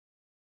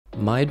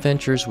My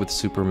Adventures with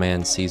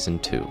Superman Season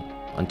 2.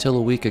 Until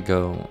a week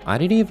ago, I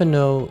didn't even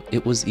know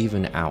it was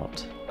even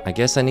out. I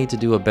guess I need to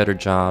do a better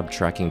job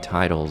tracking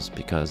titles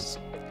because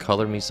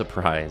color me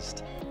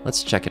surprised.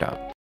 Let's check it out.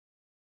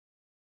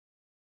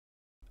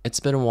 It's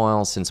been a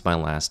while since my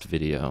last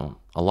video.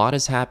 A lot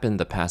has happened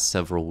the past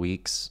several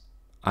weeks.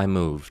 I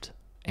moved.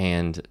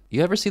 And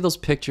you ever see those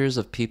pictures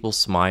of people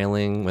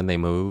smiling when they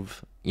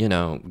move? You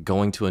know,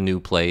 going to a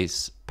new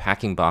place,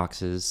 packing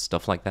boxes,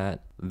 stuff like that.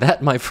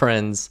 That, my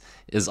friends,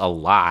 is a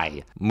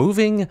lie.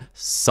 Moving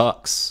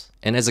sucks.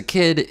 And as a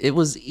kid, it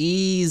was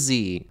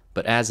easy.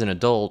 But as an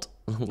adult,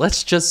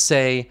 let's just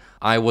say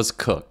I was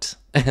cooked.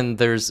 And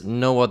there's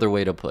no other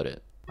way to put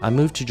it. I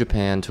moved to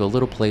Japan to a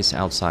little place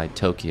outside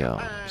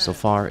Tokyo. So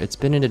far, it's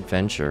been an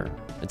adventure.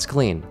 It's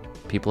clean.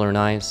 People are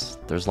nice.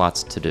 There's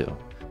lots to do.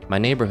 My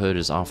neighborhood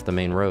is off the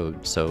main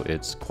road, so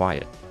it's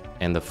quiet.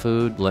 And the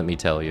food, let me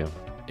tell you,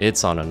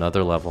 it's on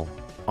another level.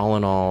 All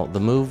in all, the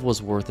move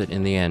was worth it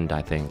in the end,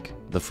 I think.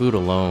 The food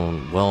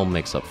alone well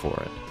makes up for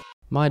it.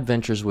 My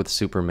Adventures with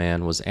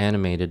Superman was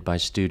animated by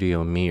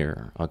Studio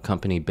Mir, a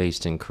company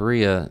based in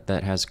Korea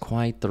that has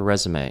quite the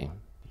resume.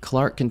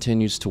 Clark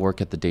continues to work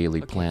at the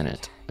Daily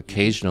Planet.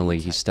 Occasionally,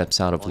 he steps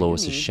out of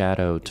Lois's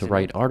shadow to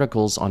write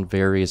articles on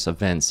various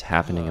events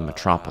happening in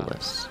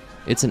Metropolis.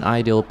 It's an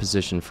ideal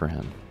position for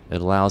him.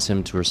 It allows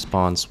him to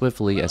respond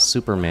swiftly as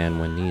Superman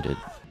when needed.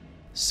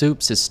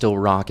 Supes is still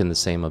rocking the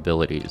same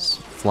abilities: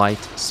 flight,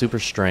 super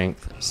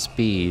strength,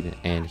 speed,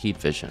 and heat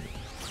vision.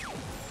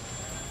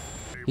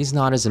 He's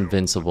not as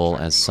invincible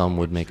as some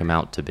would make him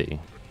out to be,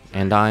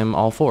 and I'm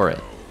all for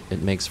it.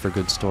 It makes for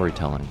good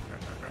storytelling.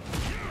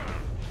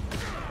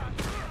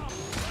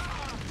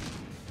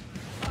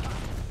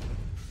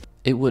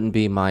 It wouldn't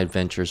be My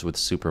Adventures with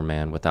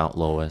Superman without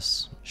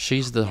Lois.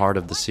 She's the heart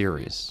of the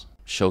series,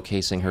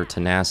 showcasing her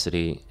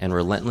tenacity and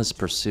relentless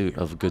pursuit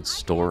of a good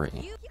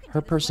story.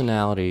 Her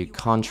personality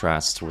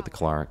contrasts with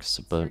Clark's,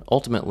 but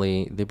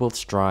ultimately they both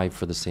strive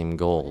for the same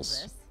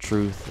goals: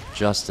 truth,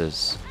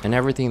 justice, and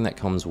everything that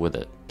comes with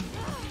it.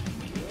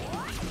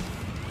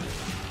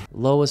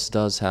 Lois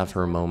does have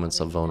her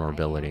moments of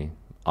vulnerability,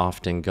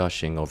 often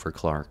gushing over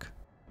Clark.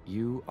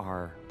 You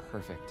are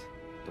perfect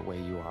the way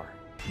you are.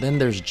 Then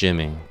there's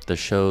Jimmy, the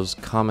show's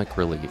comic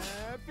relief.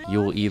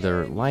 You'll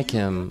either like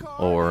him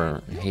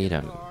or hate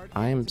him.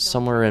 I'm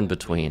somewhere in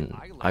between.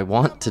 I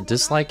want to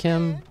dislike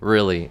him?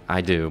 Really, I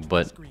do,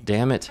 but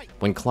damn it,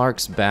 when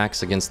Clark's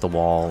back's against the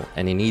wall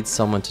and he needs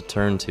someone to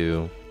turn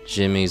to,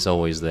 Jimmy's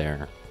always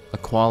there. A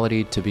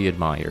quality to be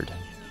admired,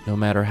 no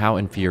matter how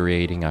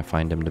infuriating I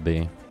find him to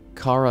be.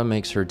 Kara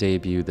makes her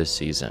debut this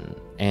season,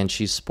 and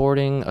she's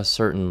sporting a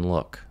certain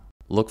look.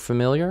 Look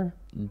familiar?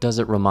 Does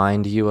it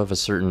remind you of a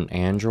certain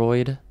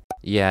android?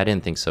 Yeah, I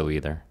didn't think so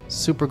either.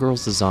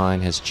 Supergirl's design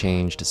has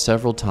changed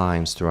several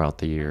times throughout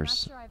the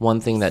years.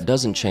 One thing that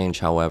doesn't change,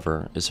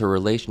 however, is her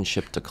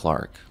relationship to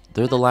Clark.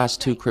 They're the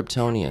last two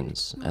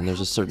Kryptonians, and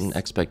there's a certain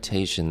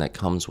expectation that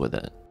comes with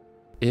it.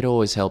 It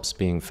always helps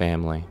being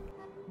family.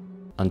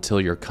 Until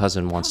your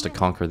cousin wants to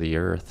conquer the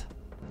Earth.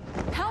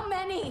 How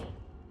many?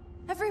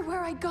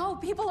 Everywhere I go,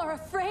 people are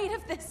afraid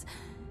of this.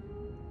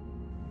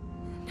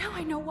 Now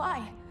I know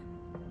why.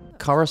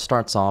 Kara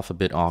starts off a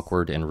bit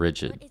awkward and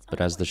rigid, but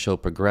as the show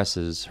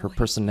progresses, her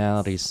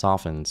personality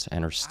softens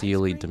and her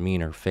steely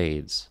demeanor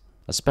fades,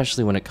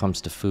 especially when it comes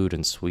to food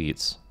and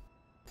sweets.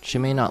 She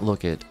may not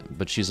look it,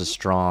 but she's a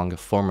strong,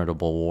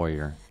 formidable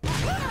warrior.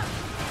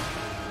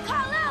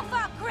 Kal-el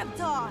for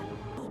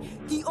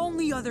Krypton! The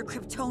only other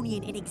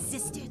Kryptonian in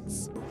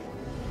existence.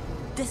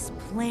 This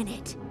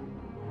planet,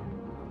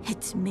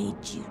 it's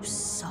made you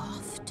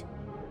soft.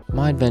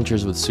 My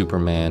Adventures with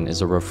Superman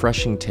is a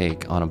refreshing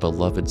take on a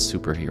beloved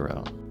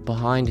superhero.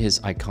 Behind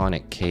his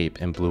iconic cape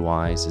and blue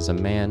eyes is a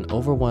man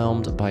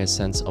overwhelmed by a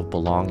sense of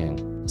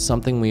belonging,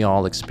 something we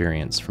all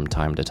experience from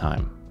time to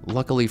time.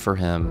 Luckily for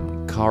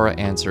him, Kara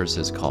answers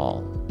his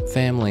call.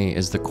 Family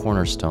is the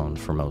cornerstone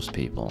for most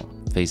people,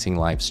 facing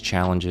life's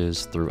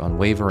challenges through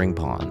unwavering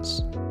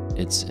bonds.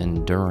 It's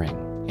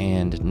enduring,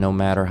 and no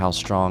matter how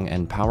strong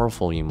and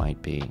powerful you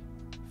might be,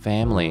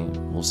 family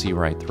will see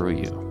right through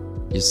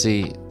you. You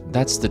see,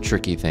 that's the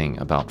tricky thing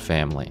about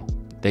family.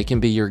 They can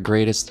be your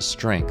greatest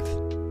strength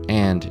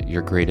and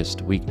your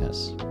greatest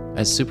weakness.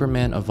 As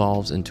Superman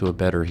evolves into a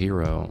better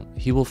hero,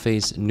 he will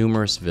face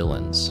numerous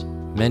villains,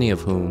 many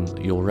of whom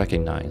you'll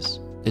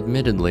recognize.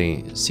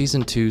 Admittedly,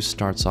 Season 2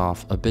 starts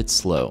off a bit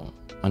slow,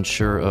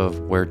 unsure of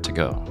where to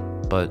go,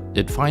 but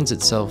it finds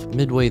itself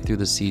midway through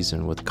the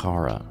season with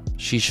Kara.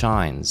 She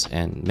shines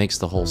and makes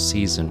the whole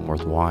season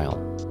worthwhile.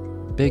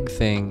 Big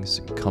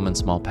things come in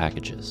small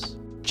packages.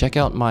 Check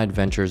out My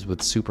Adventures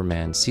with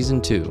Superman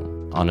Season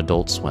 2 on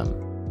Adult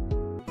Swim.